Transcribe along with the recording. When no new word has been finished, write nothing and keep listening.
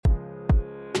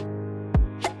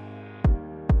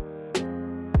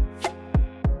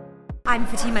I'm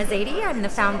Fatima Zaidi. I'm the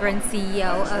founder and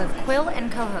CEO of Quill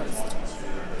and CoHost.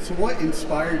 So what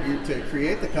inspired you to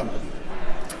create the company?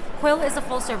 Quill is a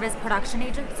full-service production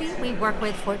agency. We work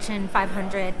with Fortune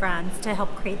 500 brands to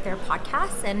help create their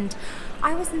podcasts, and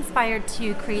I was inspired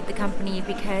to create the company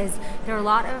because there are a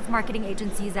lot of marketing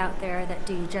agencies out there that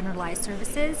do generalized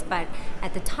services, but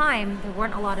at the time, there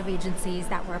weren't a lot of agencies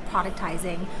that were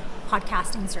productizing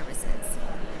podcasting services.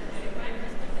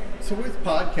 So with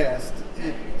podcasts,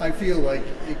 I feel like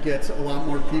it gets a lot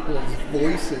more people's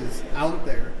voices out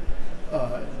there.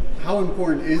 How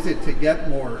important is it to get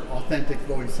more authentic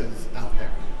voices out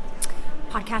there?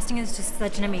 Podcasting is just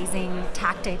such an amazing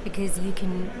tactic because you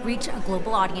can reach a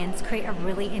global audience, create a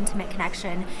really intimate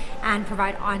connection, and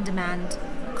provide on-demand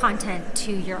content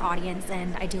to your audience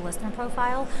and ideal listener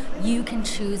profile. You can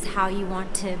choose how you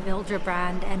want to build your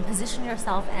brand and position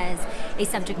yourself as a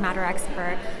subject matter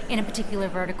expert in a particular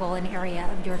vertical and area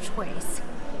of your choice.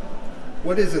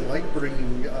 What is it like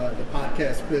bringing the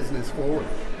podcast business forward?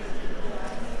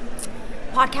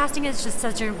 Podcasting is just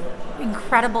such an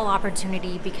incredible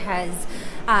opportunity because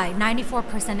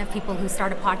 94% of people who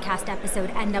start a podcast episode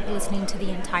end up listening to the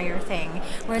entire thing,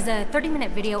 whereas a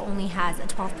 30-minute video only has a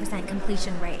 12%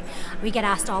 completion rate. We get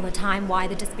asked all the time why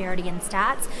the disparity in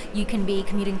stats. You can be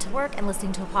commuting to work and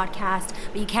listening to a podcast,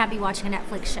 but you can't be watching a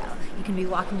Netflix show. You can be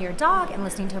walking your dog and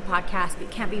listening to a podcast, but you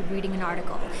can't be reading an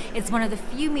article. It's one of the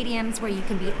few mediums where you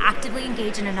can be actively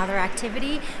engaged in another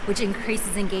activity, which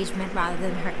increases engagement rather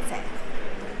than hurts it.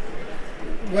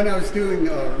 When I was doing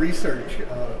research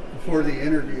for the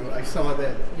interview, I saw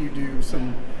that you do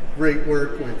some great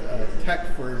work with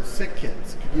Tech for Sick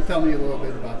Kids. Could you tell me a little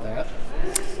bit about that?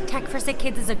 Tech for Sick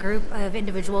Kids is a group of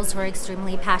individuals who are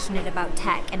extremely passionate about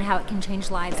tech and how it can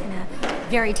change lives in a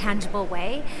very tangible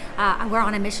way. We're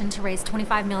on a mission to raise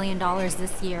 $25 million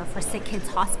this year for Sick Kids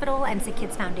Hospital and Sick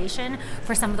Kids Foundation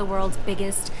for some of the world's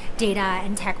biggest data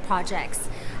and tech projects.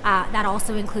 That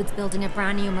also includes building a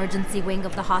brand new emergency wing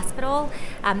of the hospital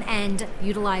and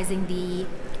utilizing the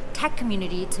tech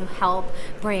community to help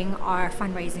bring our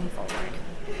fundraising forward.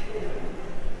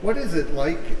 What is it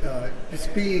like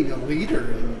just being a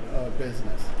leader in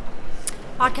business?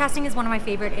 Podcasting is one of my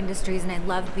favorite industries, and I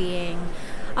love being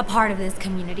a part of this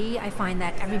community. I find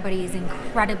that everybody is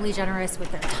incredibly generous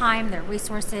with their time, their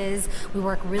resources. We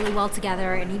work really well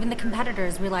together, and even the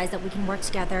competitors realize that we can work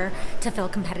together to fill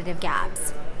competitive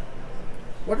gaps.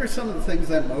 What are some of the things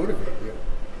that motivate you?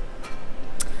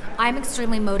 I'm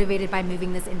extremely motivated by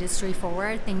moving this industry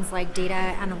forward. Things like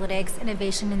data analytics,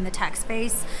 innovation in the tech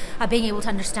space, being able to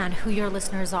understand who your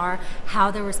listeners are, how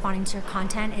they're responding to your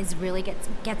content is really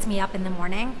gets me up in the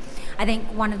morning. I think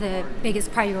one of the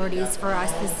biggest priorities for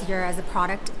us this year as a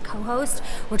product co-host,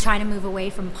 we're trying to move away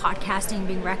from podcasting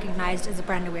being recognized as a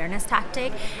brand awareness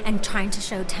tactic and trying to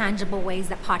show tangible ways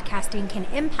that podcasting can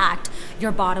impact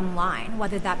your bottom line,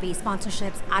 whether that be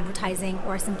sponsorships, advertising,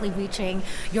 or simply reaching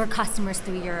your customers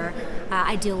through your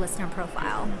ideal listener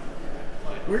profile.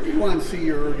 Where do you want to see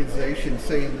your organization,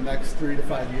 say, in the next 3 to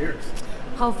 5 years?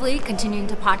 Hopefully continuing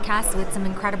to podcast with some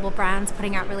incredible brands,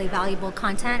 putting out really valuable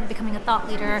content, becoming a thought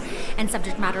leader and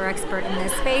subject matter expert in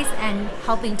this space, and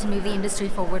helping to move the industry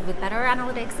forward with better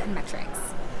analytics and metrics.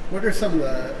 What are some of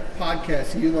the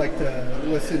podcasts you like to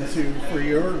listen to for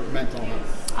your mental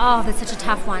health? Oh, that's such a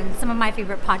tough one. Some of my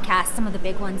favorite podcasts, some of the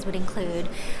big ones would include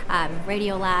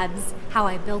Radio Labs, How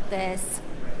I Built This.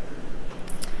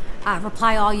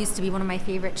 Reply All used to be one of my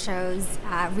favorite shows.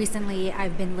 Recently,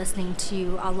 I've been listening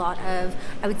to a lot of,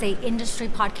 I would say, industry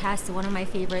podcasts. So one of my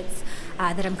favorites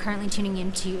that I'm currently tuning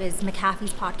into is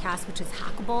McAfee's podcast, which is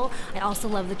Hackable. I also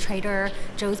love the Trader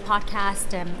Joe's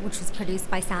podcast, which was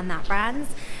produced by Sound That Brands.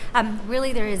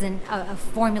 Really, there isn't a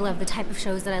formula of the type of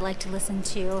shows that I like to listen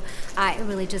to. It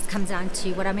really just comes down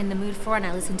to what I'm in the mood for, and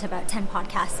I listen to about 10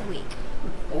 podcasts a week.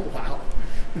 Oh, wow.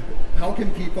 How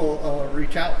can people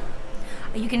reach out?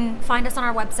 You can find us on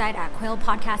our website at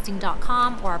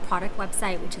quillpodcasting.com or our product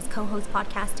website, which is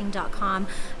cohostpodcasting.com,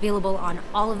 available on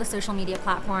all of the social media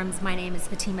platforms. My name is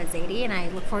Fatima Zaidi, and I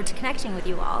look forward to connecting with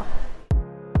you all.